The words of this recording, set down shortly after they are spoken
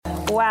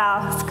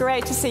Wow, it's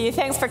great to see you.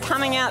 Thanks for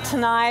coming out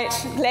tonight.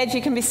 Glad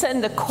you can be sitting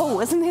in the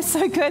cool. Isn't that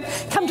so good?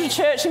 Come to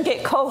church and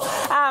get cool.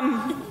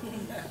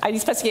 Are you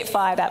supposed to get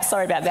fired up?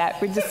 Sorry about that.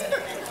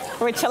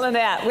 We're chilling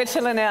out. We're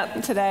chilling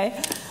out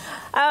today.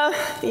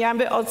 Yeah, I'm a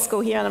bit old school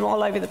here and I'm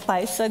all over the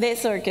place, so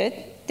that's all good.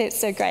 That's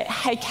so great.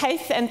 Hey,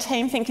 Keith and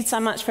team, thank you so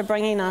much for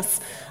bringing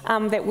us.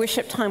 That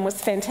worship time was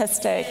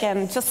fantastic.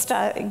 And just,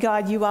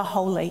 God, you are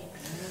holy.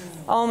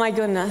 Oh my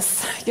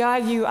goodness.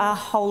 God, you are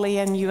holy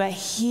and you are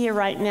here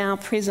right now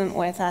present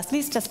with us.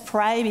 Let's just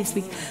pray as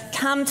we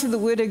come to the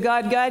Word of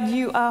God. God,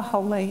 you are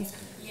holy.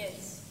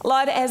 Yes.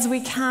 Lord, as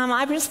we come,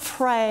 I just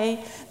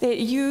pray that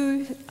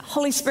you,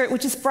 Holy Spirit,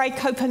 would just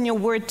break open your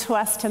Word to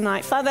us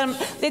tonight. Father,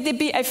 let there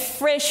be a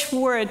fresh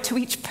word to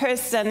each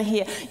person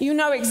here. You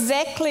know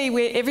exactly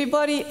where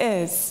everybody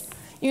is.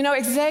 You know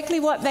exactly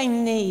what they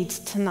need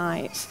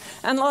tonight.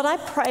 And Lord, I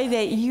pray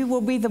that you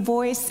will be the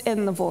voice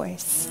in the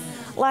voice.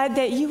 Lord,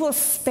 that you will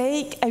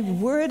speak a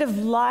word of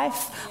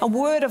life, a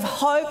word of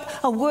hope,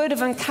 a word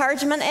of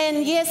encouragement,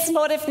 and yes,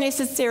 Lord, if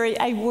necessary,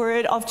 a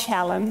word of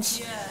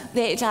challenge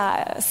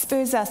that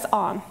spurs us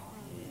on.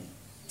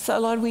 So,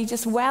 Lord, we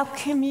just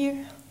welcome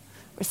you.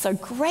 We're so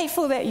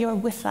grateful that you're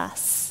with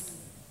us.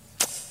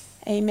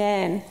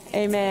 Amen.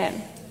 Amen.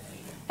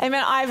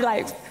 Amen.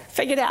 I've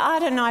figured out, I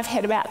don't know, I've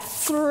had about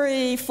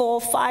 3,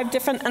 4, 5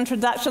 different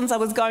introductions I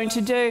was going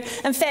to do.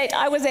 In fact,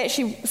 I was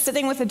actually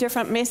sitting with a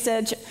different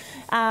message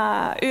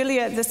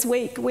earlier this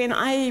week when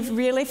I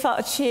really felt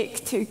a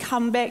check to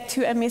come back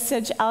to a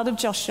message out of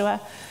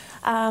Joshua.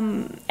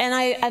 And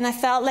I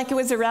felt like it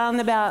was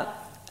around about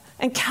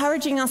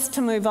encouraging us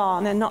to move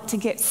on and not to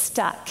get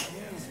stuck.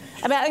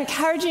 About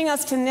encouraging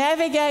us to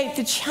navigate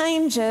the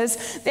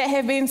changes that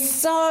have been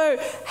so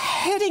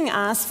hitting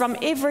us from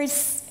every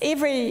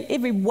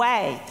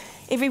way,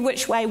 every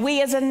which way.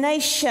 We as a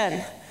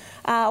nation,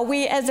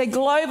 we as a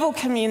global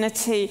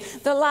community,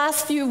 the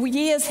last few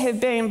years have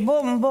been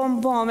boom,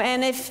 boom, boom.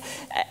 And if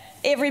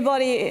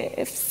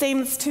everybody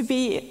seems to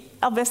be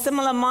of a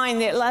similar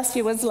mind, that last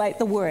year was like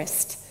the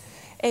worst.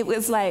 It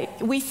was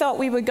like we thought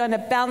we were going to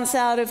bounce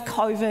out of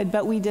COVID,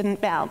 but we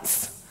didn't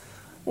bounce.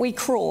 We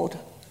crawled.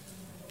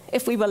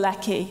 If we were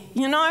lucky.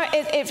 You know,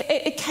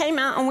 it came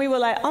out and we were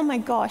like, oh my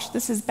gosh,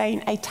 this has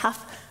been a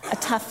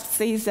tough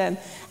season.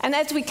 And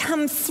as we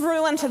come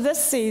through into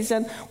this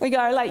season, we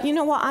go like, you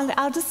know what,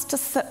 I'll just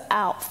sit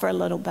out for a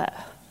little bit.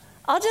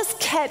 I'll just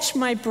catch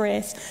my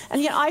breath.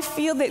 And yet I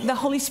feel that the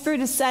Holy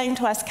Spirit is saying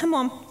to us, come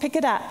on, pick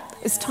it up.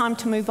 It's time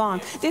to move on.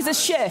 There's a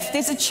shift,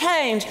 there's a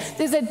change,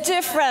 there's a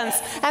difference.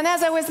 And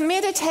as I was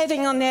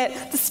meditating on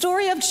that, the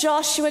story of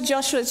Joshua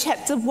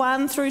chapter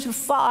 1 through to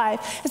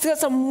 5, it's got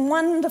some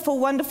wonderful,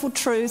 wonderful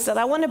truths that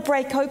I want to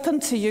break open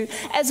to you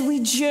as we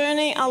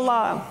journey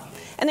along.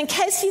 And in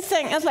case you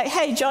think, it's like,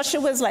 hey,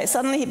 Joshua's like,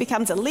 suddenly he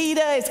becomes a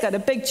leader, he's got a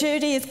big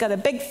duty, he's got a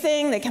big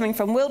thing, they're coming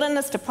from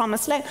wilderness to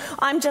promised land.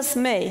 I'm just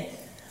me.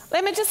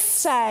 Let me just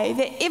say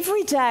that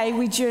every day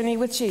we journey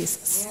with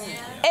Jesus.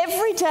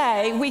 Every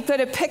day we've got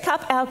to pick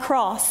up our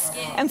cross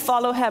and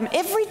follow him.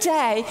 Every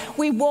day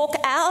we walk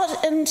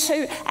out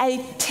into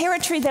a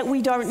territory that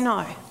we don't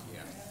know.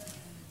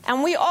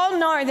 And we all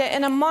know that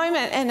in a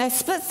moment, in a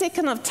split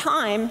second of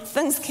time,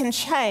 things can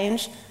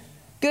change,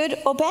 good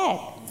or bad.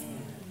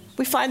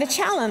 We find a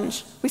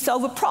challenge, we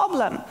solve a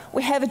problem,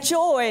 we have a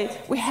joy,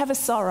 we have a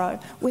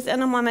sorrow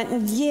within a moment,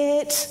 and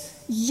yet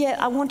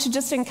I want to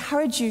just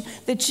encourage you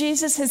that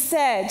Jesus has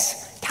said,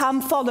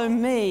 come follow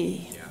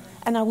me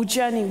and I will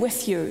journey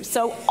with you.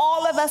 So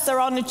all of us are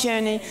on a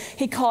journey.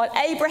 He called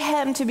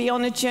Abraham to be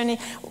on a journey.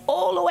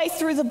 All the way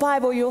through the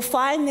Bible, you'll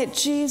find that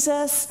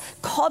Jesus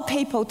called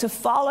people to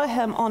follow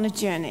him on a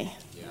journey.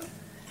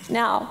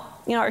 Now,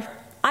 you know,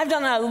 I've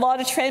done a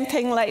lot of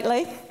tramping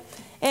lately.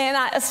 And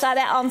I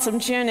started out on some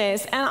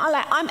journeys, and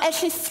I'm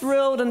actually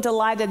thrilled and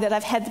delighted that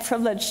I've had the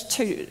privilege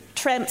to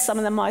tramp some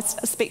of the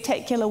most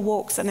spectacular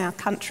walks in our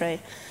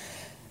country.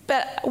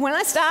 But when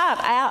I start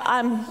out,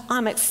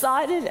 I'm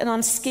excited and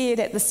I'm scared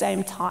at the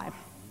same time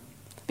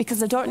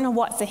because I don't know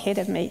what's ahead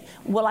of me.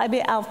 Will I be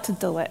able to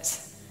do it?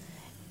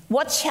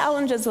 What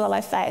challenges will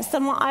I face?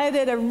 And I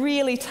did a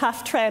really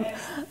tough tramp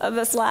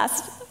this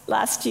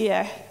last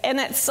year, and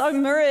it so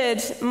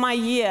mirrored my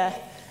year.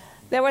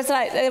 There was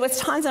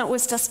times when it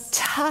was just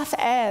tough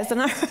as,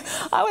 and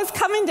I was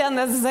coming down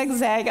this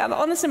zigzag, and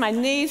honestly my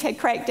knees had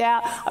cracked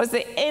out. I was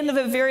at the end of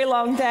a very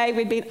long day.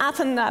 We'd been up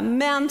in the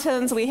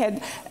mountains, we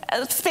had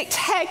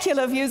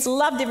spectacular views,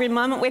 loved every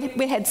moment.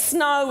 We'd had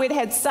snow, we'd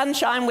had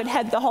sunshine, we'd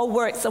had the whole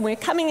works, and we're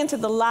coming into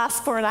the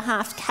last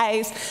 4.5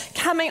 Ks,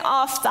 coming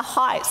off the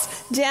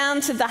heights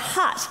down to the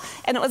hut,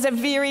 and it was a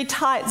very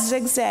tight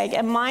zigzag,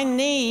 and my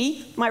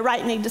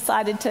right knee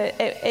decided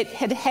it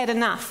had had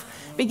enough.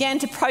 Began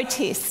to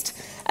protest.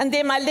 And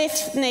then my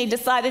left knee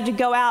decided to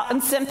go out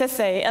in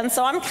sympathy. And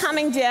so I'm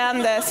coming down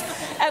this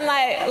and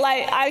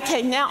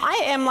okay, now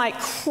I am like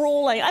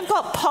crawling. I've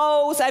got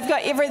poles, I've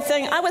got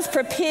everything. I was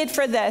prepared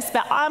for this,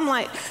 but I'm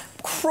like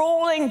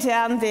crawling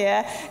down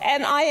there,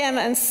 and I am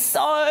in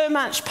so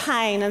much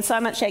pain and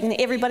so much agony.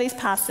 Everybody's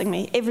passing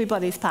me.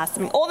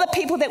 All the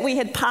people that we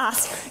had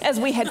passed as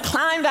we had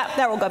climbed up,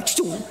 they're all going,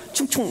 chung,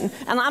 chung, chung.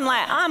 And I'm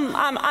like,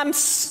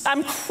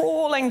 I'm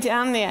crawling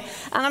down there,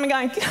 and I'm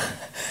going,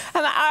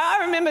 and I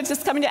remember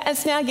just coming down.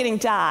 It's now getting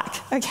dark,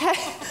 okay?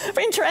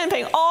 Been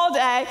tramping all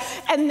day,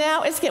 and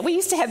now we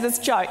used to have this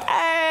joke,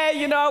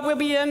 hey, we'll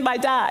be in by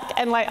dark.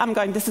 And like, I'm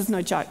going, this is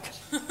no joke.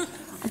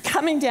 I'm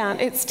coming down,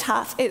 it's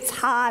tough, it's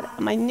hard,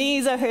 my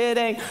knees are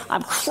hurting,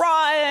 I'm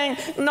crying,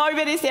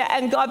 nobody's there,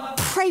 and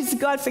praise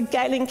God for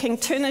Galen King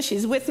Turner,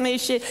 she's with me,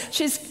 she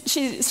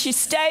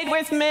stayed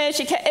with me,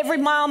 every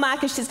mile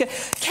marker she's going,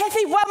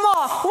 Kathy, one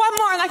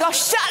more, and I go,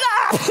 shut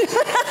up!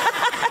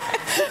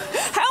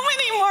 How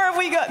many more have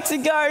we got to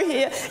go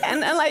here?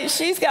 And like,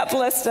 she's got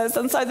blisters,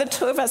 and so the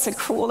two of us are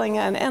crawling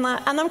in, and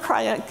I'm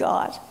crying out,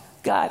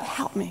 God,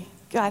 help me.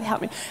 God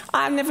help me.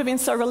 I've never been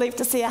so relieved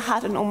to see a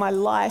heart in all my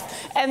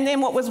life. And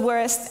then what was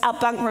worse, our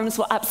bunk rooms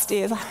were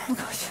upstairs. Oh my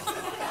gosh.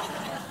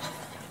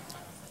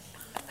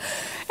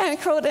 And I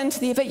crawled into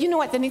there. But you know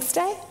what, the next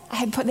day, I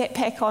had to put that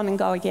pack on and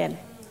go again.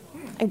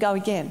 And go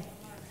again.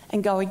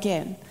 And go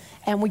again.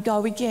 And we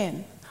go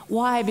again.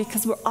 Why?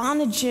 Because we're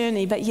on a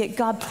journey, but yet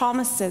God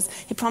promises.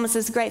 He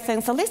promises great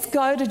things. So let's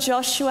go to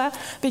Joshua,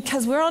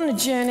 because we're on a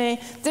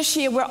journey. This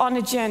year we're on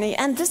a journey.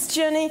 And this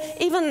journey,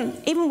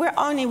 even we're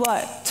only,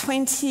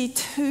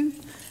 22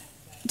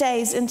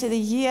 days into the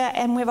year,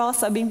 and we've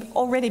also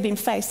already been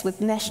faced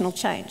with national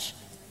change.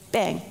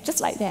 Bang, just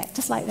like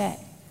that.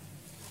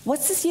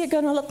 What's this year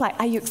going to look like?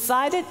 Are you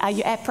excited? Are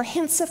you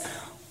apprehensive?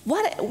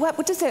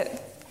 What does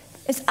it?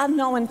 It's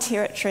unknown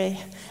territory.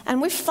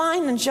 And we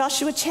find in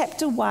Joshua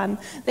chapter 1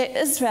 that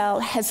Israel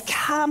has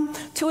come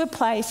to a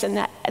place,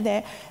 and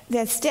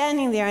they're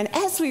standing there. And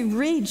as we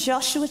read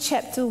Joshua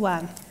chapter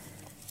 1,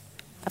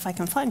 if I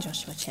can find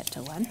Joshua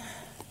chapter 1,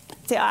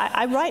 see,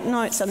 I write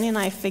notes and then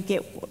I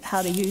forget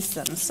how to use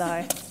them.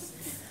 So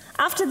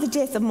after the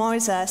death of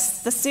Moses,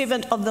 the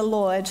servant of the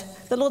Lord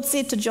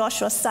said to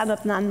Joshua, son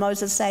of Nun,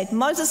 Moses said,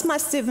 Moses, my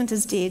servant,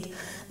 is dead.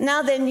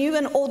 Now then, you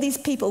and all these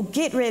people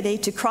get ready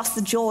to cross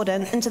the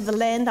Jordan into the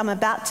land I'm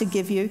about to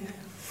give you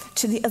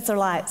to the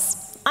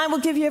Israelites. I will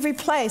give you every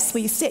place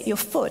where you set your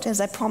foot,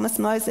 as I promised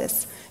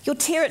Moses. Your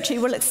territory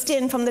will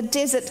extend from the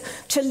desert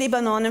to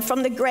Lebanon, and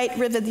from the great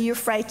river, the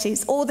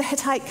Euphrates, all the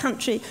Hittite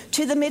country,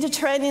 to the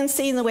Mediterranean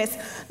Sea in the west.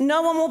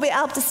 No one will be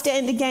able to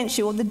stand against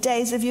you all the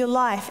days of your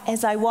life.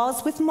 As I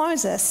was with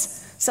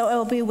Moses, so I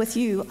will be with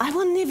you. I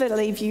will never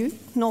leave you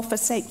nor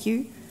forsake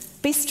you.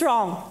 Be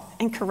strong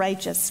and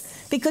courageous,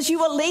 because you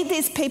will lead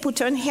these people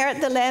to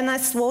inherit the land I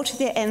swore to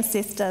their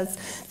ancestors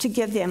to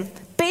give them.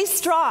 Be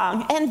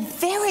strong and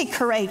very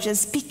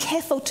courageous. Be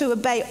careful to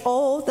obey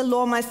all the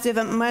law my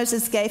servant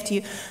Moses gave to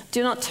you.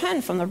 Do not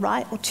turn from the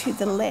right or to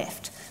the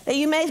left, that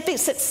you may be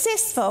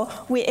successful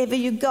wherever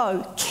you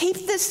go.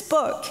 Keep this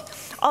book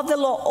of the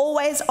law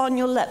always on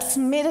your lips.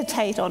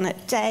 Meditate on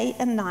it day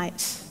and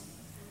night,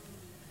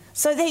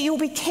 so that you'll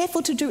be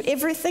careful to do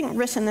everything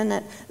written in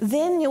it.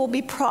 Then you will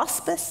be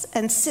prosperous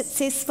and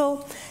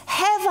successful.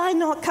 Have I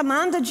not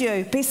commanded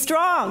you? Be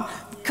strong,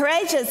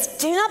 courageous.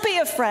 Do not be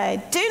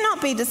afraid. Do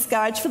not be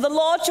discouraged, for the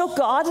Lord your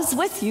God is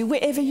with you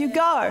wherever you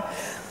go.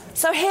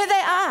 So here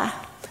they are.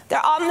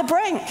 They're on the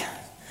brink.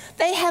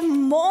 They have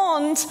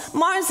mourned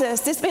Moses.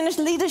 There's been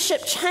a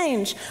leadership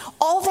change.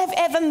 All they've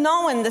ever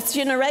known, this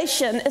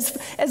generation,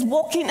 is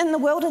walking in the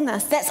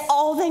wilderness. That's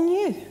all they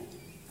knew.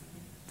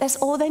 That's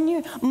all they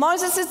knew.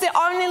 Moses is the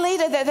only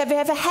leader that they've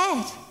ever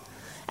had,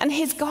 and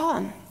he's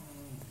gone.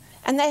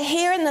 And they're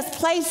here in this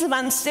place of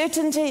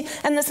uncertainty,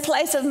 in this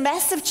place of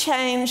massive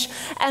change.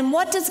 And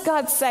what does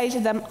God say to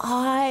them?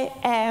 I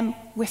am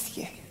with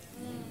you.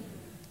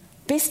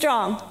 Be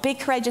strong, be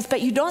courageous,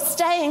 but you're not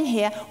staying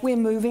here, we're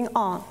moving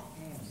on.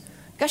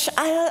 Gosh,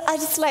 I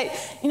just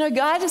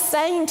God is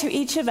saying to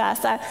each of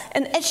us,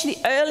 and actually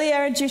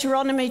earlier in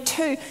Deuteronomy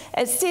 2,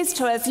 it says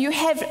to us, you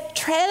have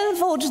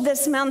traveled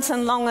this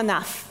mountain long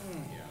enough.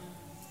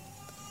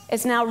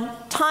 It's now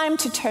time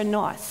to turn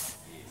north.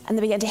 And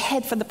they began to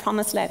head for the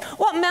promised land.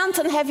 What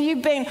mountain have you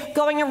been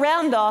going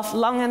around off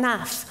long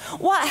enough?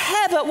 What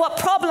habit, what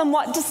problem,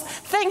 what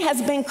thing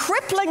has been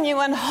crippling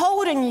you and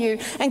holding you?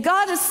 And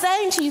God is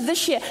saying to you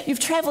this year, you've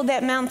traveled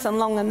that mountain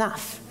long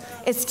enough.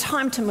 It's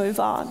time to move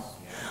on.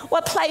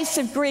 What place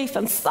of grief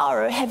and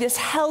sorrow has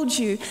held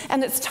you?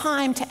 And it's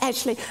time to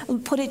actually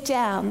put it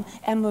down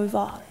and move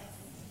on.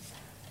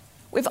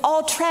 We've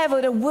all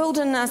traveled a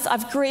wilderness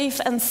of grief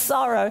and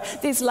sorrow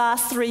these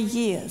last 3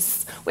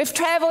 years. We've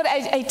traveled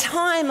a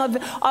time of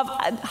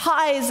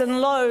highs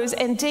and lows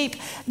and deep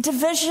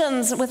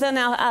divisions within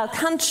our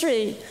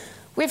country.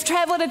 We've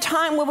traveled a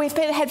time where we've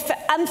had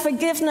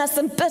unforgiveness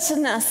and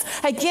bitterness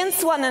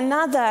against one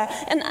another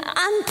in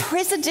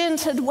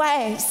unprecedented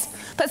ways.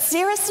 But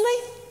seriously,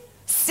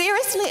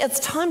 it's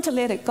time to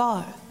let it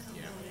go.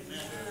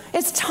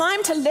 It's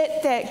time to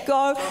let that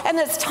go, and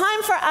it's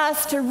time for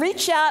us to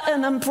reach out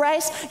and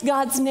embrace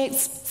God's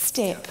next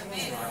step.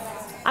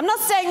 I'm not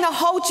saying the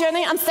whole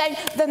journey, I'm saying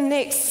the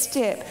next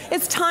step.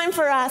 It's time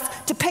for us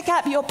to pick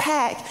up your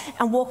pack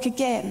and walk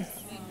again.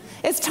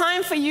 It's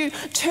time for you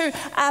to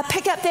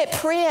pick up that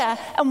prayer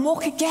and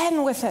walk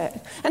again with it,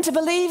 and to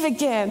believe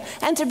again,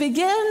 and to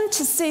begin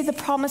to see the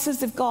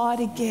promises of God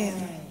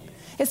again.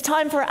 It's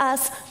time for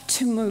us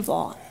to move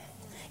on.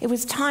 It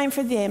was time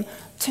for them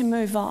to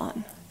move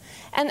on.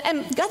 And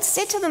God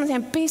said to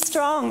them, be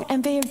strong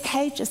and be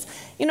courageous.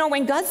 You know,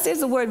 when God says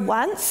the word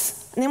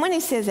once, and then when he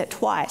says it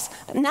twice,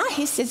 but now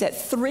he says it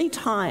 3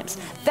 times,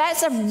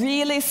 that's a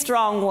really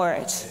strong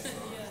word.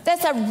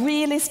 That's a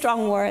really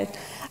strong word.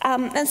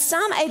 And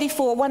Psalm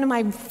 84, one of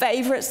my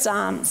favorite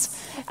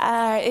psalms,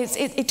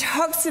 it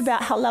talks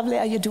about how lovely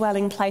are your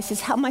dwelling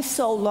places, how my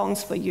soul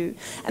longs for you.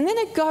 And then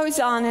it goes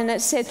on and it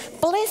said,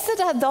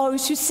 blessed are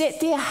those who set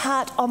their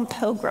heart on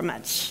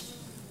pilgrimage,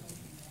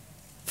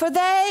 for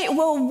they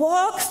will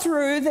walk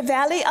through the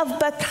valley of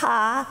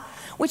Baca,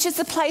 which is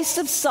the place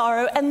of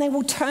sorrow, and they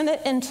will turn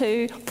it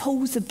into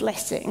pools of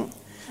blessing.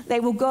 They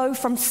will go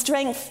from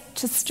strength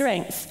to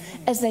strength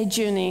as they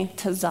journey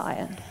to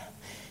Zion.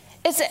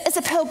 It's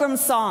a pilgrim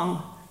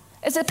song.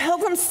 It's a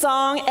pilgrim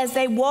song as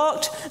they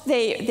walked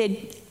their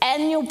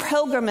annual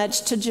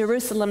pilgrimage to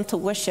Jerusalem to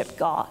worship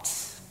God.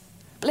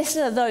 Blessed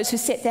are those who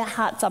set their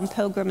hearts on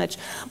pilgrimage.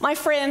 My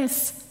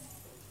friends,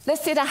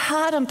 let's set our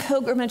heart on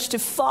pilgrimage to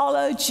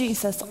follow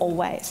Jesus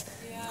always.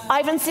 Yeah.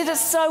 Ivan said it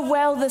so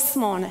well this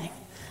morning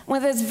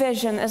with his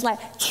vision. It's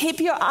like,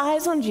 keep your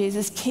eyes on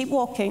Jesus, keep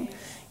walking.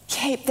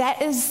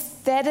 That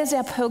is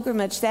our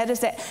pilgrimage. That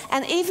is it.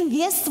 And even,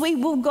 yes, we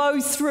will go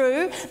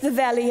through the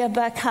valley of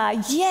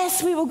Baca.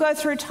 Yes, we will go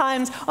through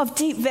times of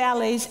deep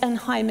valleys and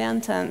high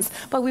mountains,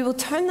 but we will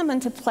turn them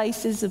into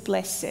places of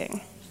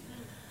blessing.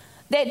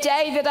 That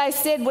day that I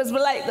said was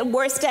like the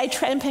worst day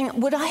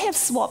tramping, would I have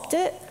swapped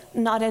it?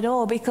 Not at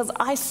all, because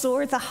I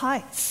saw the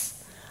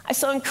heights. I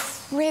saw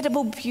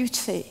incredible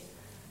beauty.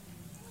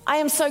 I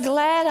am so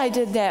glad I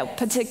did that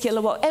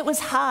particular walk. It was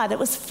hard. It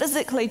was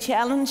physically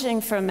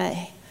challenging for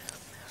me.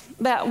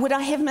 But would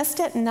I have missed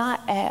it?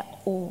 Not at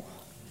all.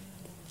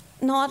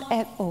 Not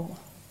at all.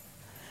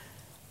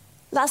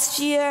 Last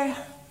season,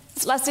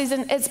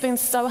 it's been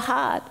so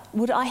hard.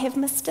 Would I have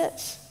missed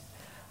it?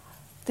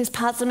 There's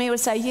parts of me would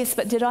say, yes,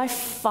 but did I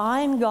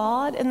find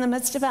God in the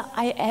midst of it?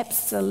 I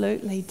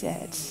absolutely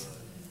did.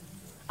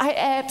 I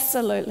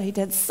absolutely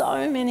did,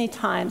 so many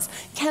times.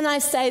 Can I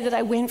say that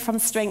I went from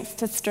strength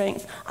to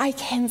strength? I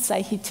can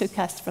say he took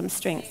us from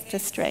strength to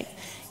strength.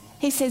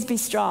 He says, be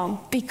strong,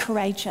 be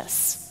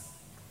courageous.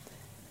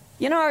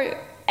 You know,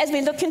 as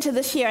we look into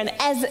this year and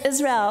as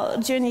Israel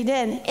journeyed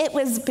in, it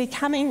was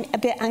becoming a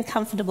bit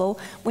uncomfortable.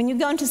 When you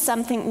go into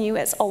something new,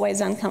 it's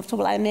always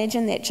uncomfortable. I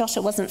imagine that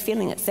Joshua wasn't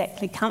feeling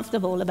exactly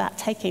comfortable about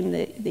taking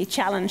the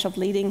challenge of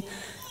leading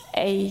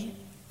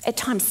at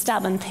times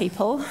stubborn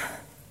people,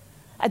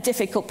 a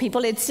difficult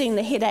people. He'd seen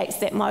the headaches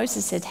that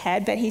Moses had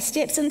had, but he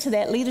steps into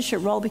that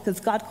leadership role because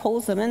God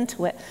calls him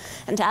into it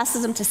and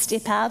asks him to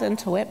step out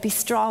into it, be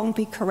strong,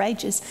 be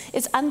courageous.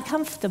 It's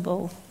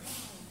uncomfortable.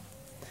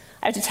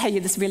 I have to tell you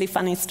this really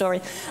funny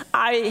story.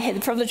 I had the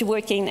privilege of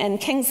working in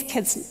King's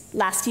Kids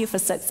last year for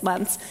 6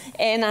 months,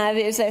 and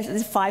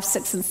there's 5,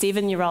 6, and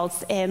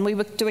 7-year-olds, and we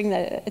were doing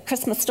the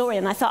Christmas story,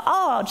 and I thought,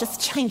 I'll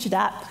just change it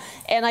up.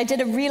 And I did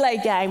a relay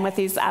game with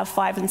these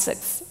 5 and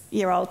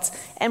 6-year-olds,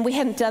 and we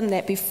hadn't done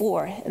that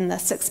before in the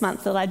 6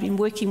 months that I'd been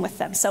working with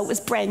them, so it was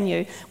brand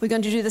new. We're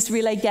going to do this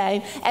relay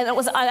game, and it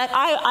was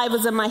I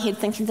was in my head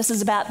thinking this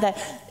is about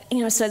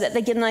so that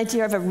they get an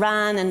idea of a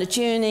run and a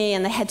journey,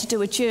 and they had to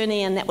do a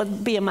journey, and that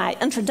would be my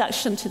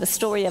introduction to the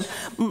story of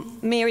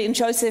Mary and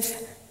Joseph,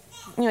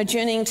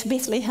 journeying to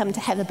Bethlehem to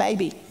have a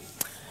baby.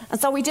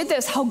 And so we did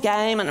this whole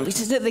game, and we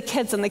did it with the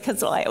kids, and the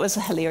kids were like, it was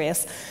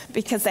hilarious,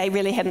 because they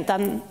really hadn't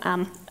done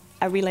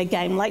a relay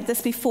game like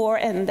this before,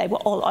 and they were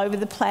all over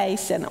the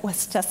place, and it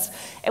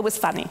was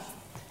funny.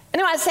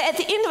 Anyway, I said, at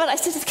the end of it, I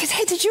said to the kids,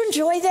 hey, did you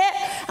enjoy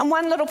that? And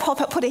one little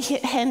pop-up put a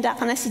hand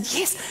up, and I said,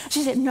 yes.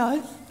 She said,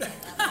 no.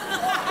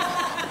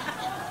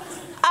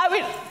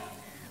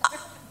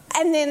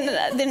 And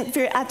then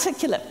very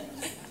articulate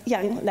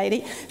young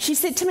lady, she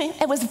said to me,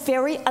 it was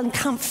very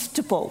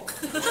uncomfortable.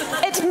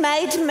 It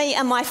made me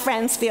and my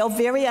friends feel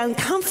very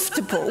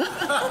uncomfortable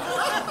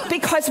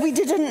because we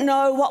didn't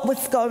know what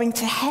was going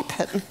to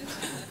happen.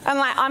 And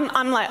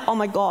I'm like, oh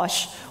my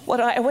gosh, how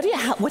do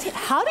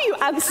you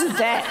answer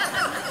that?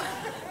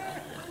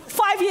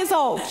 5 years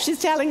old, she's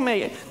telling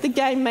me the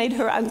game made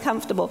her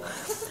uncomfortable.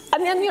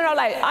 And then,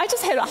 I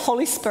just had a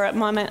Holy Spirit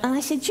moment, and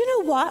I said, you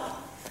know what?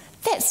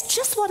 That's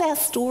just what our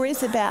story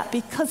is about,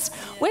 because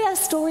what our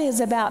story is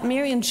about,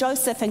 Mary and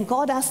Joseph, and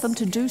God asked them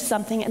to do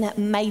something, and it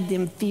made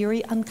them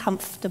very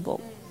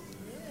uncomfortable.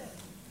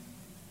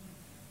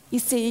 You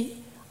see,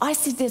 I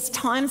said there's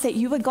times that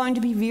you are going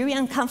to be very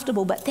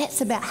uncomfortable, but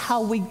that's about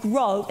how we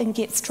grow and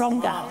get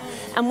stronger.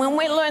 And when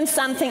we learn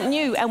something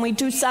new and we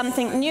do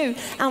something new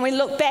and we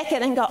look back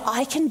at it and go,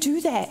 I can do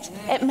that,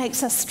 it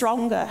makes us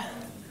stronger.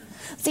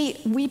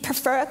 See, we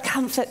prefer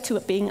comfort to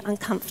it being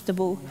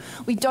uncomfortable.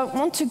 We don't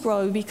want to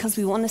grow because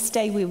we want to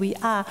stay where we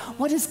are.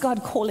 What is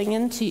God calling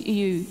into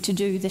you to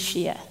do this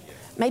year?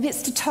 Maybe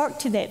it's to talk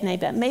to that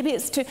neighbor. Maybe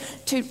it's to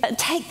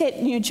take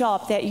that new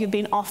job that you've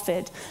been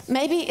offered.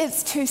 Maybe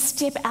it's to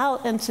step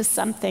out into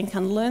something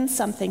and learn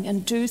something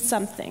and do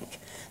something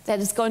that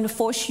is going to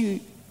force you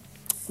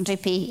to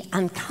be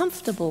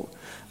uncomfortable,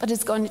 but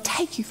it's going to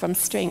take you from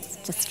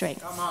strength to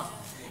strength.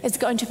 It's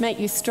going to make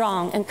you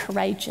strong and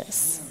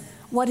courageous.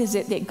 What is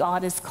it that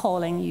God is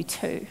calling you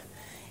to?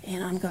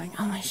 And I'm going,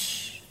 oh my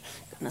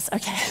goodness,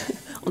 okay.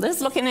 I'm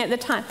just looking at the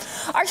time.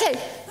 Okay.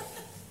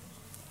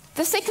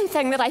 The second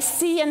thing that I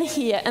see and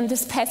hear in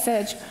this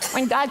passage,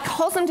 when God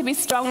calls them to be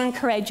strong and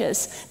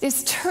courageous,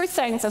 there's two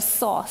things of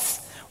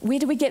source. Where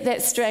do we get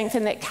that strength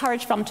and that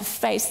courage from to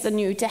face the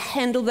new, to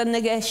handle the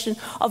negation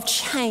of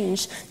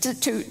change,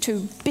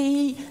 to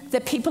be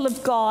the people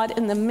of God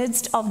in the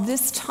midst of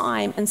this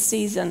time and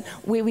season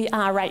where we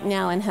are right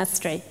now in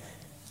history?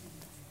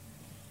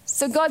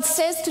 So God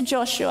says to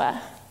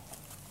Joshua,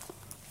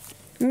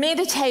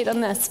 meditate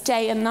on this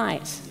day and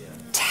night.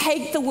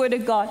 Take the word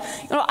of God.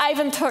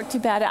 Ivan talked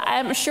about it.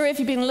 I'm sure if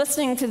you've been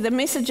listening to the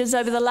messages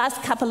over the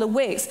last couple of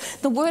weeks,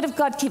 the word of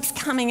God keeps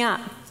coming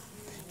up.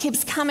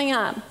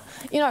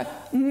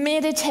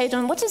 Meditate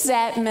on, what does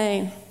that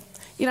mean?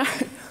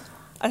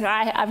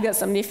 I've got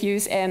some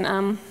nephews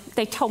and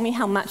they told me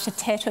how much a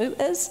tattoo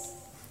is.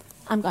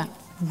 I'm going,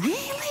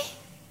 really?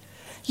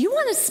 You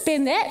want to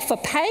spend that for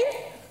pain?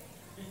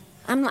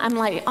 I'm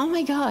like, oh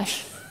my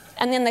gosh.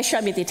 And then they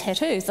showed me their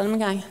tattoos and I'm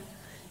going,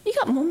 you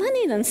got more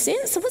money than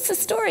sense, so what's the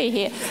story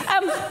here?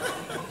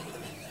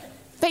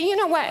 But you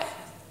know what?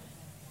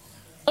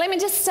 Let me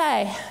just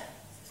say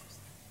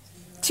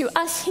to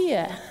us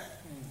here,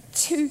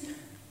 to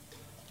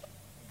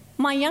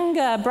my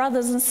younger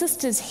brothers and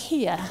sisters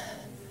here,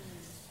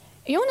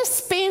 you want to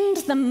spend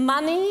the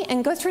money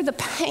and go through the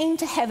pain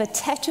to have a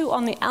tattoo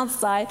on the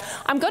outside?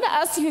 I'm going to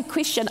ask you a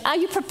question. Are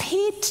you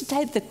prepared to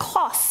take the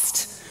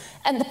cost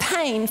and the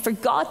pain for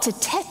God to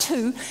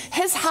tattoo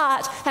his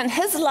heart and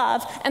his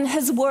love and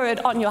his word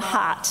on your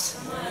heart?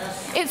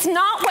 It's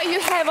not what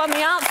you have on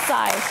the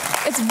outside.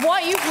 It's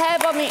what you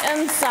have on the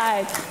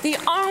inside. The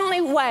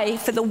only way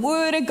for the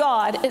word of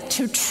God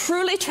to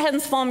truly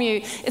transform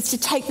you is to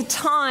take the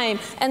time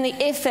and the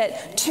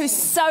effort to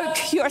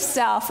soak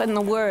yourself in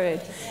the word.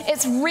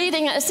 It's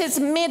reading it. It says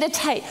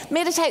meditate.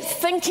 Meditate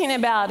thinking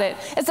about it.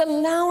 It's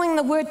allowing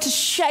the word to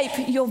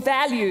shape your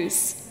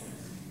values.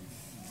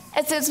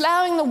 It's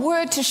allowing the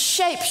word to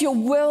shape your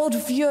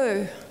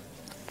worldview.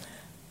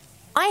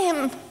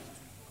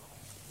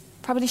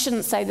 Probably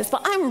shouldn't say this,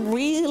 but I'm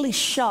really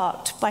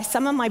shocked by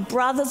some of my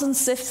brothers and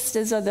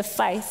sisters of the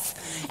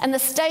faith and the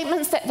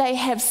statements that they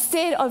have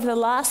said over the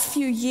last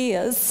few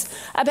years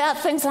about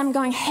things. I'm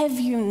going, have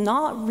you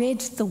not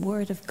read the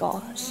word of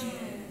God?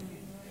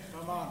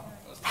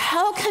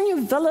 How can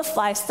you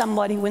vilify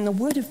somebody when the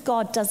word of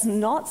God does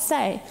not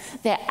say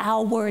that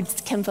our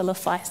words can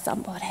vilify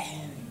somebody?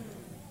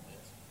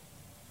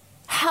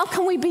 How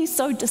can we be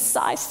so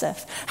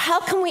decisive?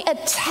 How can we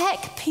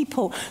attack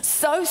people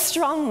so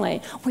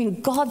strongly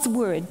when God's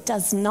word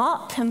does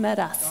not permit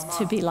us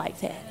to be like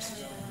that?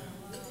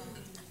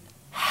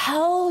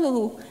 How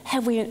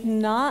have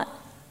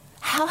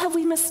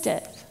we missed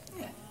it?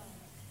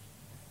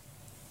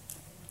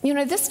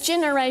 This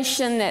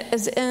generation that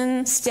is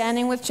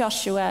standing with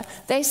Joshua,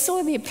 they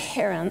saw their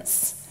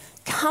parents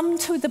come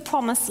to the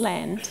promised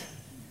land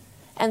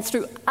and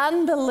through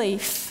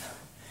unbelief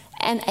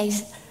and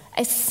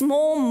a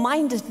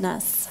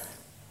small-mindedness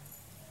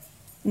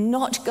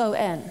not go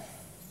in.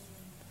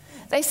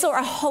 They saw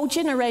a whole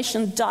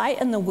generation die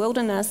in the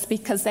wilderness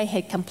because they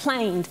had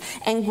complained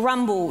and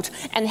grumbled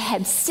and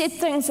had said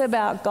things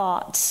about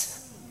God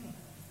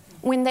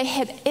when they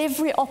had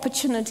every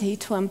opportunity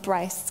to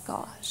embrace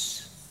God.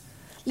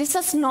 Let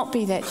us not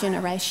be that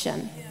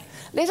generation.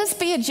 Let us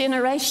be a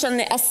generation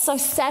that is so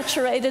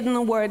saturated in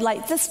the word,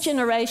 like this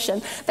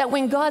generation, that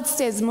when God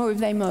says move,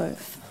 they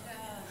move.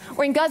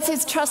 When God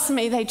says, trust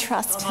me, they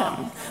trust him.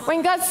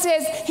 When God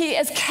says he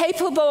is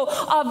capable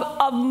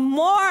of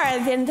more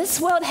than this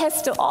world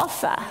has to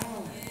offer,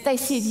 they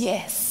said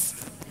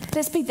yes.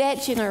 Let's be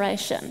that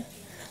generation.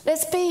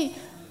 Let's be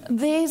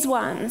these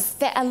ones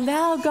that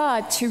allow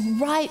God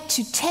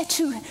to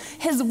tattoo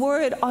his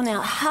word on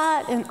our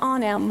heart and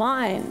on our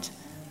mind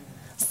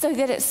so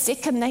that it's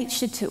second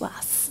nature to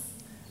us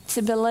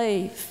to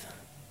believe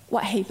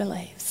what he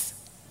believes,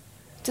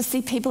 to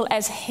see people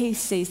as he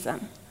sees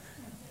them,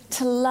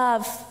 to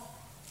love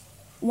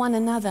one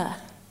another,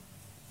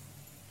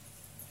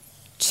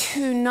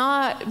 to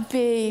not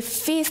be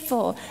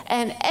fearful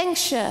and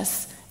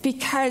anxious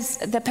because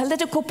the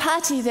political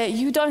party that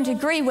you don't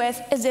agree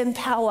with is in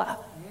power.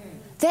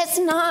 That's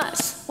not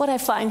what I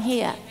find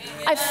here.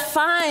 I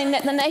find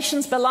that the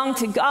nations belong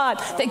to God,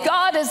 that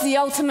God is the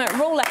ultimate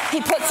ruler.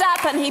 He puts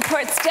up and he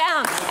puts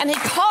down, and he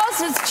calls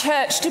his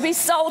church to be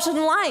salt and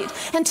light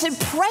and to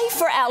pray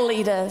for our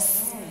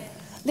leaders.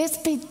 Let's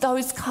be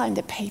those kind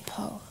of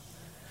people.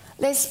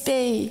 Let's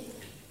be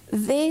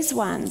these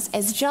ones,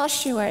 as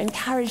Joshua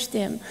encouraged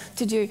them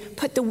to do,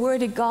 put the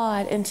word of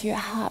God into your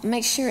heart.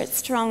 Make sure it's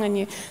strong in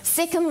you.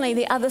 Secondly,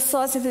 the other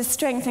source of his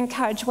strength and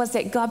courage was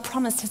that God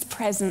promised his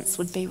presence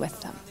would be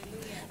with them.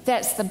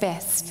 That's the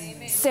best.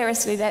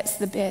 Seriously, that's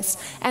the best.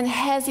 And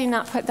has he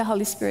not put the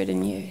Holy Spirit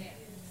in you?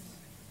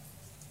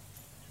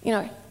 You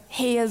know,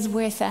 he is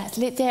with us.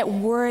 Let that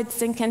word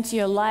sink into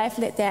your life.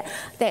 Let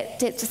that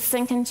just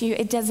sink into you.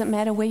 It doesn't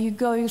matter where you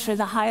go, through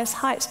the highest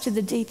heights to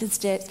the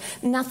deepest depths.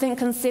 Nothing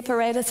can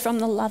separate us from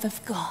the love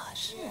of God.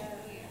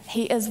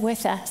 He is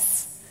with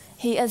us.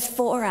 He is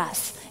for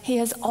us. He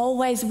is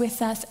always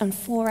with us and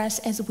for us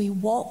as we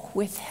walk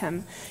with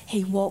him.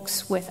 He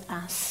walks with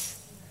us.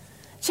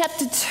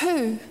 Chapter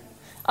 2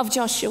 of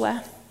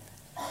Joshua.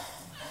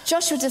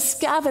 Joshua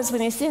discovers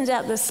when he sends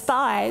out the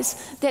spies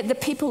that the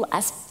people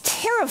are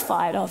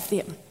terrified of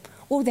them.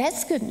 Well,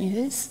 that's good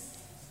news.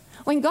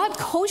 When God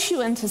calls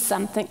you into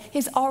something,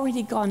 he's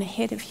already gone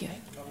ahead of you.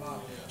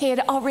 He had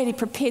already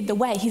prepared the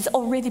way. He's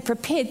already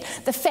prepared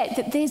the fact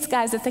that these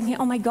guys are thinking,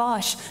 oh my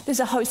gosh, there's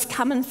a host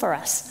coming for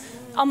us.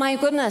 Oh my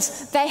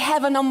goodness, they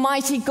have an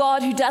almighty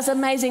God who does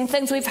amazing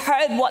things. We've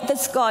heard what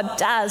this God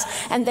does,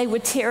 and they were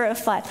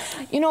terrified.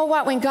 You know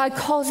what? When God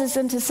calls us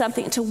into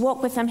something to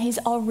walk with him, he's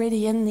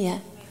already in there.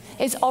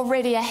 He's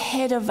already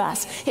ahead of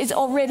us. He's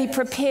already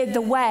prepared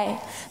the way.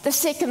 The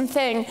second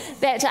thing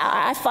that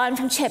I find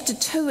from chapter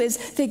 2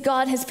 is that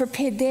God has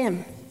prepared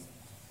them.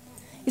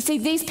 You see,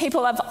 these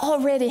people have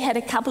already had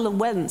a couple of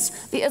wins.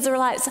 The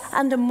Israelites,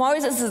 under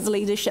Moses'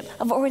 leadership,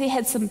 have already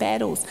had some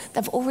battles.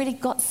 They've already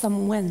got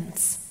some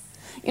wins.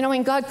 You know,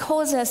 when God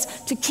calls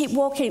us to keep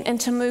walking and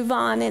to move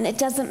on, and it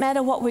doesn't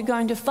matter what we're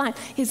going to find,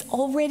 he's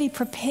already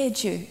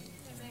prepared you.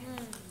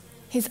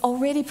 He's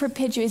already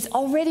prepared you. He's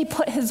already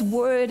put his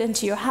word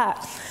into your heart.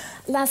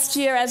 Last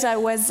year, as I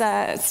was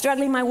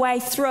struggling my way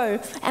through,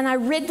 and I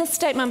read the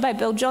statement by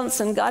Bill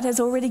Johnson, God has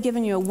already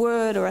given you a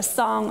word or a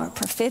song or a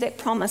prophetic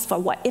promise for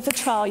whatever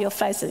trial you're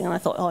facing. And I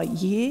thought, oh,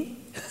 yeah?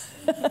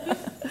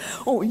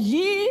 Oh,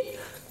 yeah?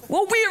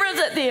 Well, where is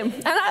it then?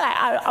 And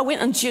I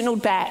went and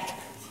journaled back.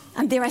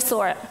 And there I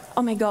saw it.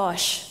 Oh my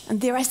gosh. And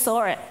there I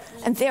saw it.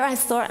 And there I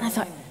saw it. And I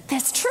thought,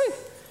 that's true.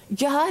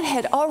 God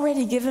had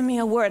already given me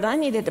a word. I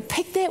needed to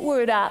pick that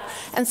word up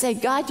and say,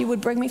 God, you would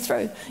bring me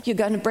through. You're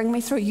going to bring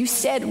me through. You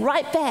said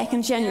right back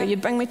in January,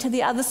 you'd bring me to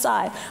the other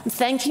side. I'm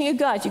thanking you,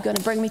 God, you're going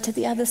to bring me to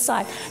the other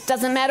side.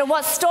 Doesn't matter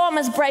what storm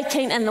is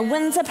breaking and the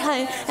winds are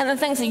playing and the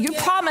things that you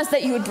promised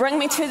that you would bring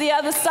me to the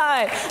other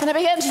side. And I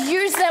began to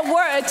use that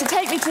word to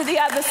take me to the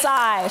other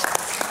side.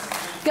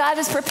 God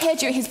has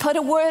prepared you. He's put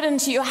a word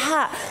into your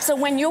heart. So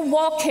when you're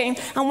walking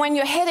and when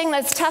you're heading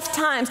those tough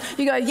times,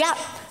 you go, yep,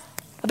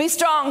 be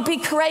strong, be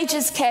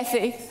courageous,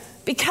 Kathy,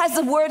 because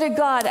the word of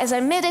God, as I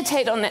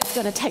meditate on that, is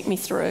going to take me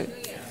through.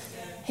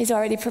 He's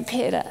already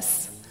prepared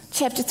us.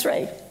 Chapter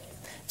 3.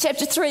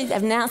 Chapter 3,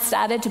 they've now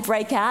started to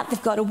break out.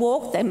 They've got to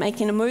walk. They're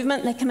making a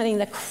movement.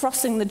 They're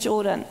crossing the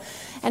Jordan.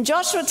 And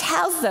Joshua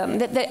tells them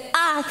that the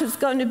ark is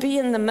going to be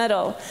in the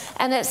middle.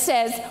 And it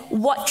says,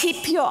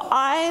 keep your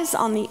eyes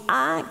on the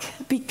ark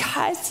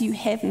because you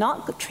have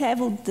not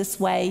traveled this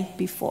way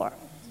before.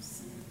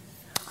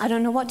 I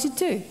don't know what to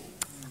do.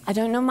 I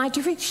don't know my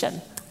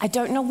direction. I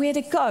don't know where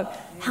to go.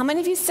 How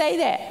many of you say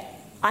that?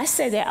 I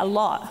say that a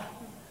lot.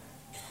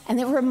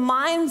 And it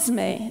reminds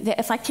me that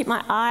if I keep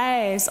my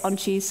eyes on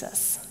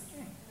Jesus,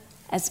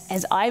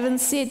 as Ivan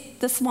said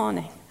this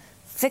morning,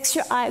 fix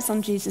your eyes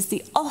on Jesus,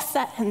 the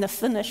author and the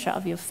finisher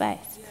of your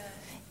faith.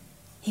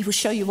 He will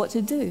show you what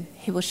to do.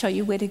 He will show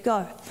you where to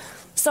go.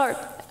 So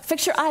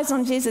fix your eyes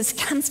on Jesus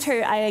comes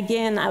to, I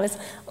was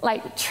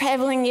like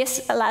traveling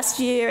last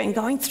year and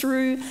going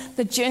through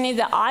the journey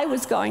that I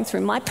was going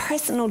through, my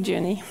personal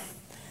journey.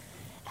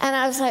 And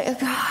I was like, oh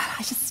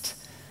God,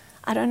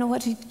 I don't know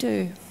what to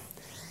do.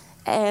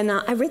 And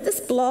I read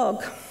this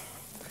blog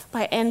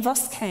by Ann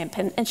Voskamp,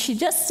 and she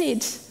just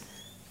said,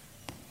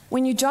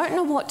 when you don't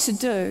know what to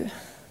do,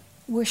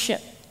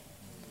 worship.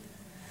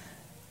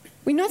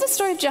 We know the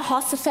story of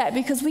Jehoshaphat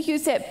because we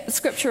use that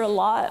scripture a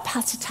lot.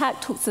 Pastor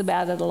Tak talks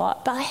about it a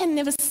lot, but I had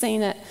never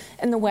seen it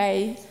in the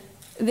way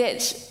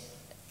that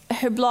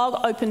her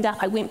blog opened up.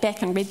 I went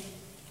back and read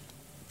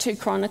 2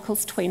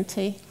 Chronicles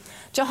 20.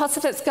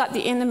 Jehoshaphat's got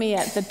the enemy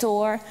at the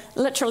door,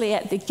 literally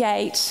at the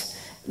gate.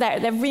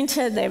 They've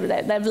rented,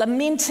 they've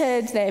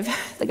lamented, they're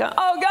going,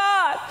 oh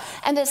God!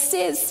 And it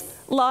says,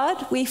 Lord,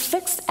 we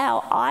fixed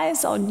our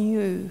eyes on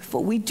you,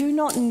 for we do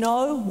not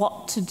know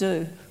what to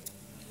do.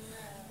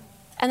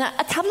 And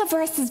a couple of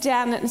verses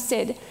down it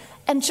said,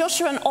 and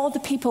Joshua and all the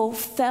people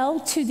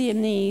fell to their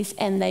knees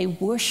and they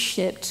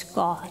worshipped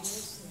God.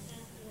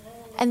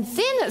 And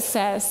then it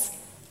says,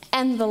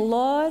 and the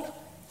Lord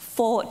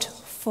fought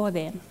for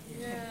them.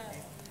 Yeah.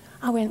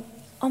 I went,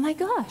 oh my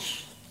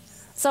gosh.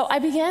 So I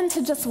began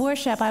to just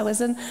worship. I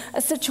was in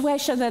a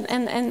situation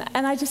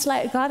and I just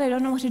like, God, I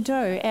don't know what to do.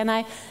 And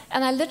I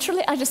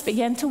literally just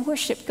began to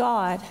worship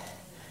God.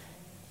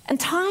 And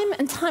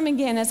time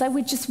again, as I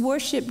would just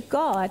worship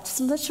God,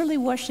 just literally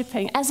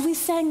worshiping, as we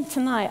sang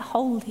tonight,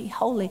 holy,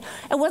 holy.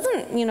 It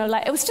wasn't,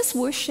 it was just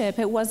worship.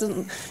 It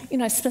wasn't,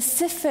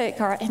 specific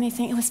or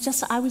anything. It was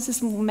just, I was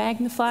just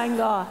magnifying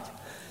God.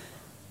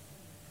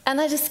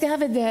 And I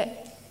discovered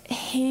that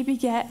he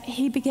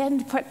began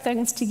to put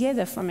things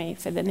together for me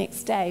for the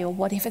next day or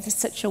whatever the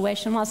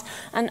situation was.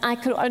 And I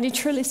could only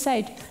truly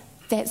say,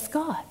 that's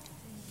God.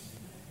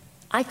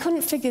 I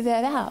couldn't figure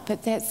that out,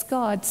 but that's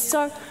God.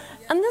 So,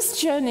 in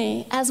this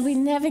journey, as we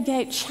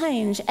navigate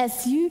change,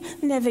 as you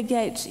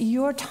navigate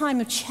your time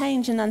of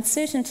change and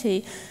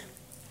uncertainty,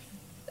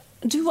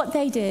 do what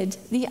they did.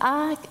 The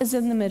ark is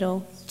in the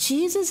middle.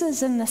 Jesus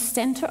is in the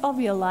center of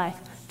your life.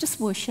 Just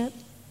worship.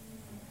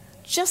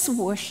 Just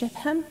worship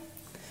him.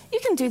 You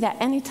can do that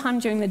anytime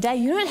during the day.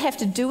 You don't have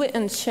to do it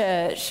in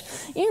church.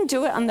 You can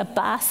do it on the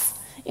bus.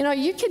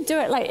 You could do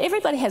it like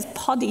everybody has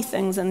poddy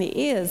things in their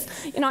ears.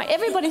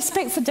 Everybody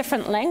speaks a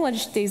different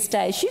language these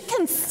days. You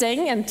can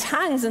sing in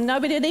tongues and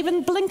nobody would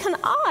even blink an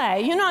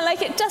eye.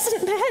 It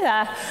doesn't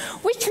matter.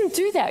 We can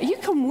do that. You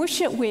can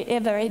worship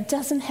wherever. It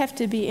doesn't have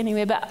to be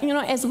anywhere. But,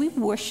 as we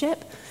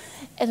worship,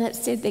 and it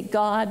said that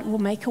God will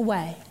make a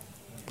way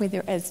where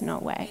there is no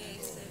way.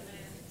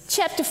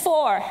 Chapter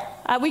 4.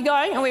 Are we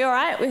going? Are we all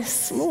right? We're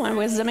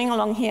zooming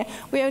along here.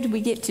 Where did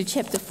we get to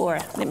chapter 4?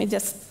 Let me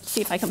just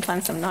see if I can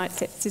find some notes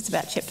that says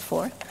about chapter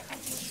 4.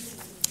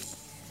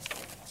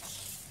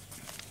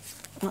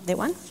 Not that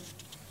one.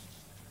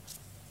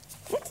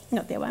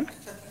 Not that one.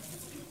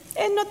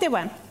 And not that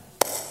one.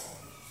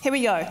 Here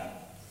we go.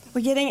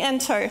 We're getting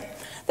into.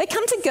 They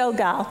come to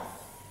Gilgal.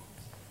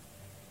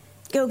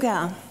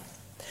 Gilgal's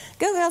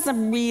a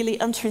really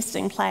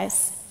interesting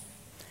place.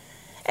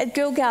 At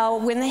Gilgal,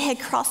 when they had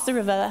crossed the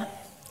river,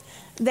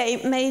 they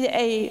made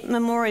a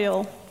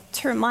memorial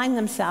to remind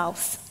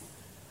themselves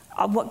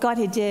of what God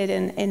had did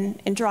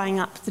in drying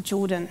up the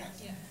Jordan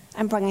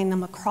and bringing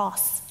them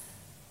across.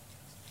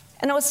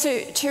 And it was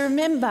to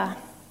remember,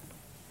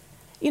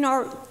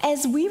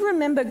 as we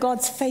remember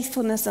God's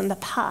faithfulness in the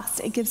past,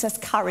 it gives us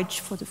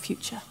courage for the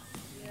future.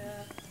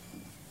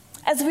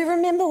 As we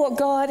remember what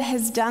God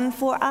has done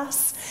for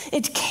us,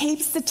 it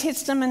keeps the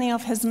testimony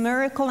of his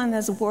miracle and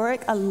his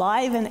work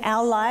alive in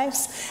our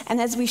lives.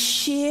 And as we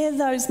share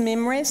those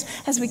memories,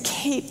 as we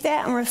keep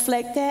that and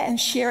reflect that and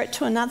share it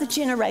to another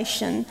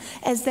generation,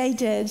 as they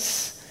did,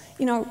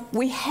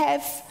 we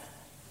have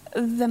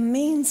the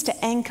means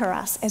to anchor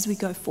us as we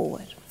go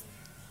forward.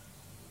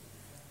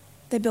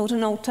 They built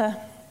an altar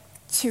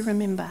to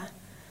remember.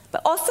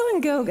 But also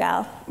in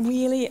Gilgal,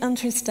 really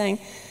interesting,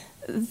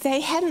 they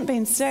hadn't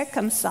been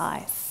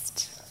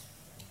circumcised.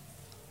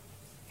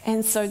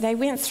 And so they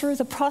went through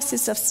the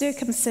process of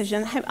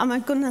circumcision. Oh my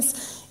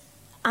goodness,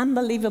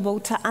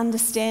 unbelievable to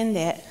understand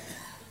that.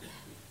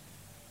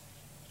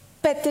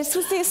 But this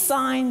was their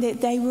sign that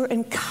they were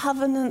in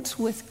covenant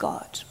with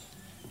God,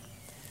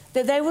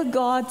 that they were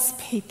God's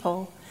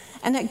people.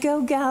 And at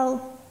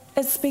Gilgal,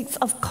 it speaks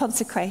of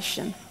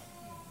consecration.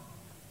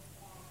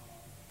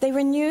 They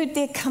renewed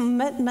their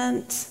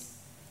commitment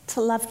to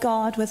love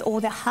God with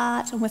all their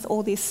heart and with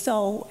all their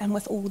soul and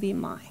with all their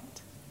mind.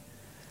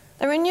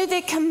 They renewed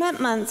their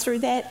commitment through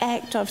that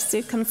act of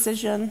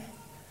circumcision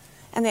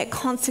and that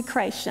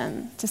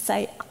consecration to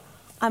say,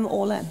 I'm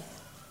all in.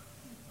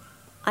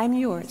 I'm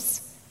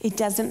yours. It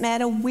doesn't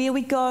matter where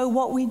we go,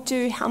 what we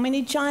do, how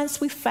many giants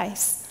we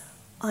face.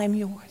 I'm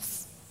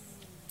yours.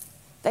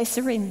 They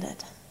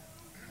surrendered.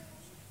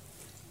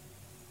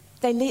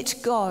 They let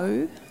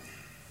go.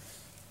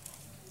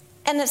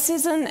 And it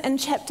says in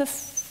chapter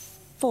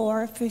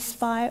 4, verse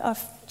 5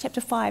 of chapter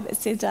 5, it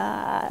said,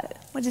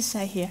 what does it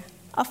say here?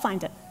 I'll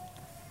find it.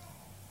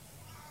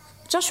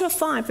 Joshua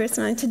 5, verse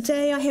 9,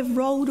 today I have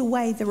rolled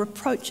away the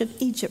reproach of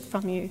Egypt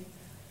from you.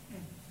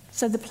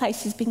 So the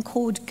place has been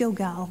called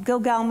Gilgal.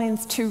 Gilgal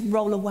means to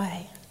roll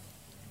away.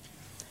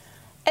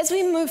 As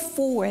we move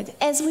forward,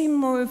 as we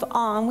move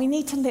on, we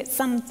need to let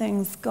some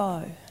things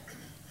go.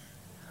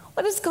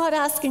 What is God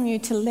asking you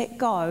to let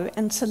go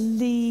and to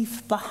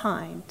leave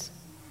behind?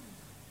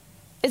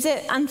 Is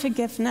it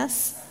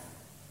unforgiveness?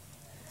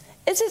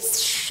 Is it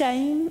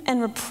shame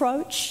and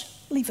reproach?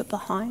 Leave it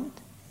behind.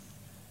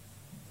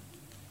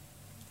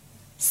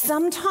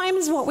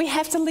 Sometimes what we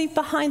have to leave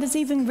behind is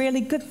even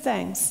really good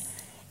things.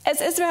 As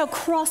Israel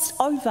crossed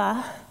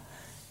over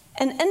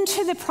and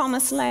into the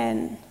promised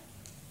land,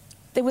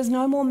 there was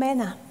no more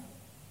manna.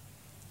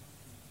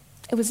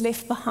 It was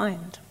left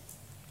behind.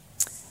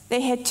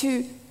 They had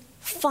to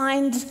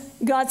find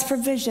God's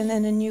provision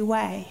in a new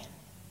way.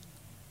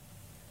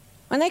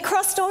 When they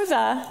crossed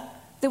over,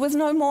 there was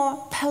no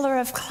more pillar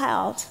of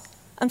cloud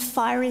and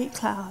fiery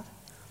cloud.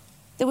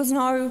 There was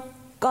no,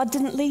 God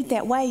didn't lead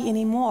that way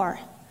anymore.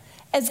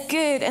 As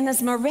good and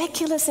as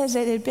miraculous as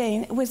it had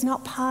been, it was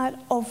not part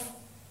of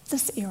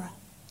this era.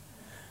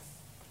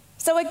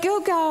 So at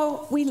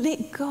Gilgal, we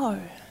let go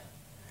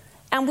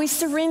and we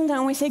surrender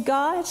and we say,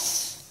 God,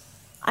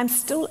 I'm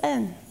still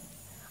in.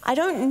 I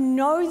don't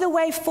know the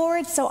way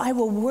forward, so I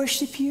will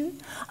worship you.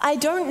 I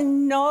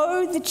don't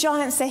know the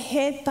giants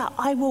ahead, but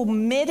I will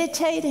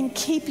meditate and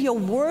keep your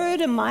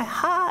word in my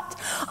heart.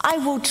 I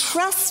will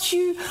trust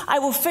you. I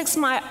will fix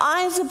my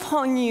eyes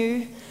upon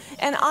you,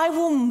 and I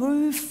will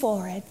move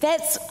forward.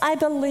 That's, I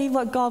believe,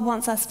 what God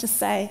wants us to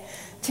say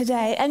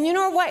today. And you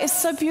know what is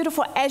so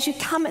beautiful? As you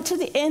come to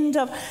the end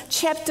of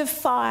chapter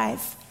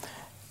 5,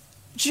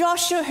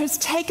 Joshua, who's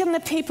taken the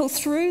people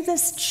through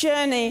this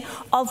journey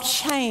of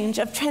change,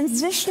 of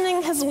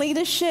transitioning his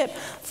leadership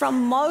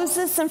from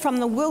Moses and from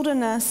the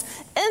wilderness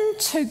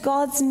into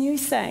God's new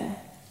thing,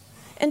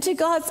 into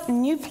God's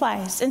new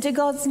place, into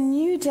God's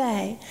new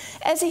day,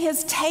 as he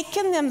has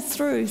taken them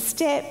through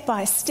step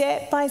by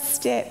step by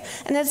step,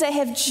 and as they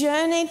have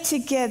journeyed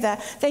together,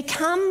 they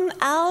come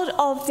out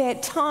of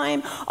that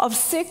time of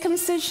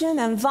circumcision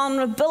and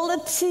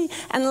vulnerability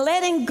and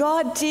letting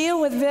God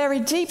deal with very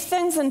deep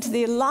things into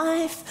their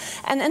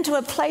life and into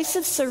a place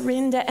of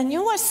surrender. And you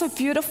know what's so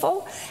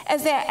beautiful?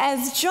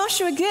 As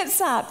Joshua gets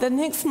up the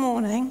next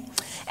morning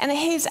and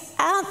he's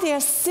out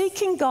there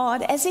seeking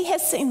God, as he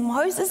has seen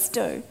Moses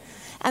do,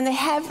 and they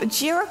have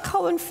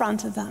Jericho in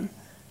front of them.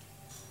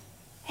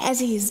 As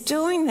he is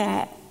doing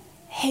that,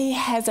 he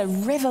has a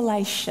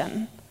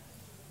revelation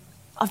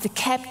of the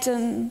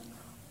captain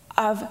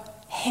of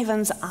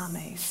heaven's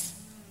armies.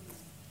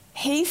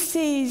 He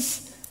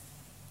sees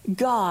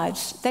God.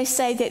 They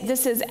say that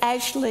this is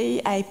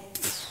actually a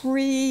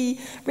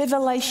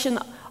pre-revelation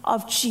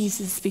of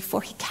Jesus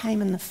before he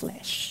came in the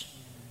flesh.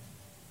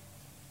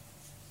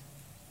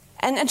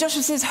 And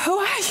Joshua says, "Who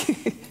are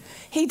you?"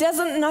 He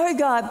doesn't know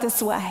God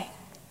this way.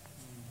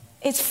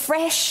 It's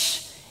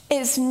fresh,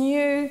 it's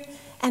new,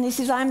 and he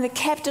says, "I'm the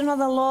captain of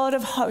the Lord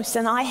of hosts,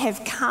 and I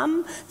have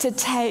come to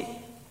take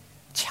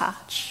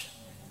charge."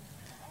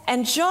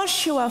 And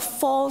Joshua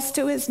falls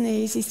to his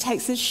knees, he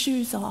takes his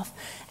shoes off,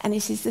 and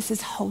he says, "This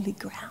is holy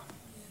ground."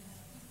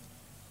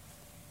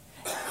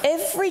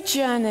 Every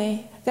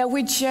journey that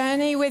we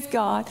journey with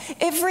God,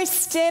 every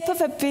step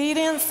of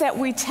obedience that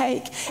we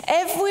take,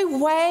 every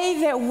way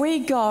that we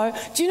go,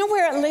 do you know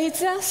where it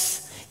leads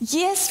us?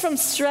 Yes, from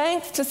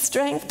strength to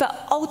strength,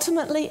 but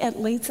ultimately it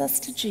leads us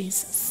to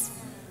Jesus.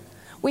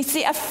 We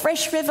see a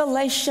fresh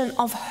revelation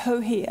of who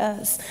he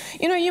is.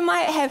 You know, you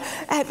might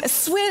have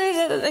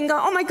sweated it and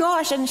gone, "Oh my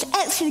gosh," and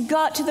actually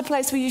got to the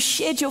place where you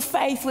shared your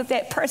faith with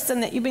that person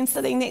that you've been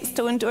sitting next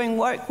to and doing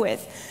work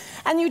with.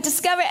 And you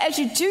discover as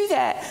you do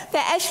that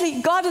actually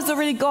God has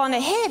already gone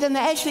ahead, and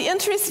they're actually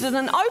interested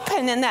and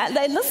open, and that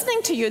they're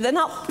listening to you. They're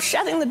not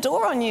shutting the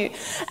door on you.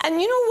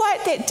 And you know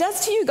what that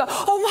does to you? You go,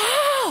 "Oh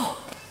wow,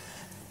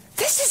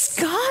 this is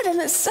God,"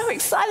 and it's so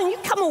exciting. You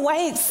come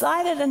away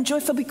excited and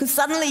joyful because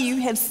suddenly you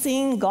have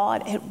seen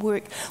God at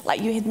work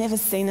like you had never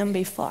seen him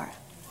before,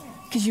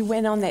 because you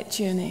went on that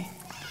journey.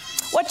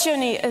 What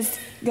journey is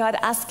God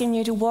asking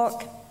you to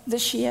walk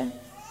this year,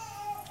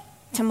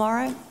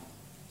 tomorrow?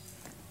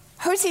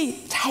 Who's he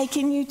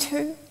taking you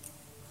to?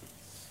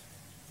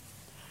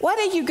 What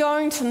are you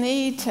going to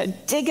need to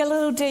dig a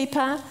little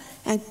deeper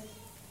and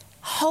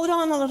hold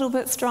on a little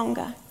bit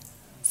stronger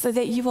so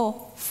that you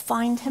will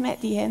find him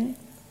at the end?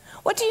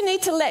 What do you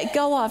need to let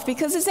go of?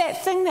 Because it's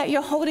that thing that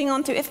you're holding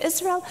on to. If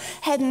Israel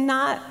had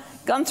not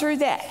gone through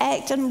that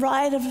act and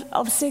rite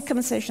of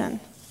circumcision,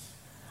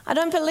 I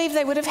don't believe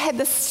they would have had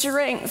the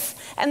strength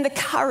and the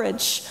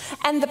courage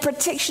and the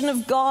protection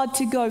of God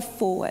to go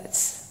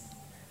forwards.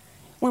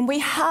 When we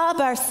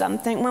harbor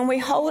something, when we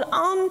hold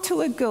on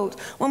to a guilt,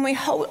 when we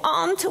hold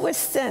on to a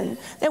sin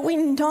that we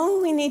know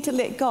we need to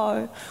let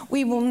go,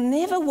 we will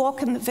never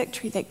walk in the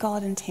victory that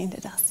God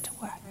intended us to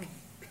work.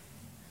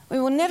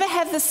 We will never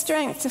have the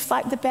strength to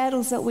fight the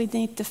battles that we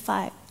need to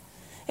fight.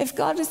 If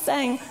God is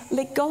saying,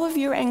 let go of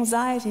your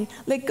anxiety,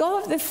 let go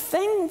of the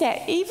thing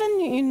that even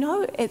you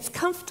know it's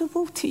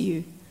comfortable to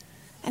you,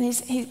 and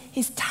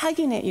he's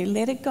tugging at you,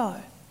 let it go.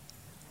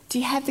 Do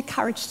you have the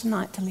courage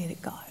tonight to let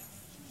it go?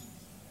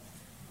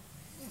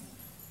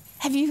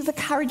 Have you the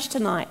courage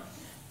tonight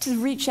to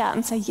reach out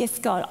and say, yes,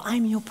 God,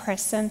 I'm your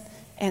person,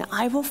 and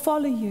I will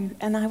follow you,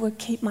 and I will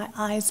keep my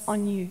eyes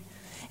on you,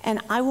 and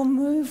I will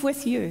move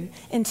with you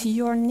into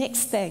your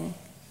next thing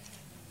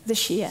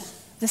this year,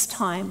 this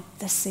time,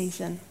 this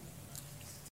season.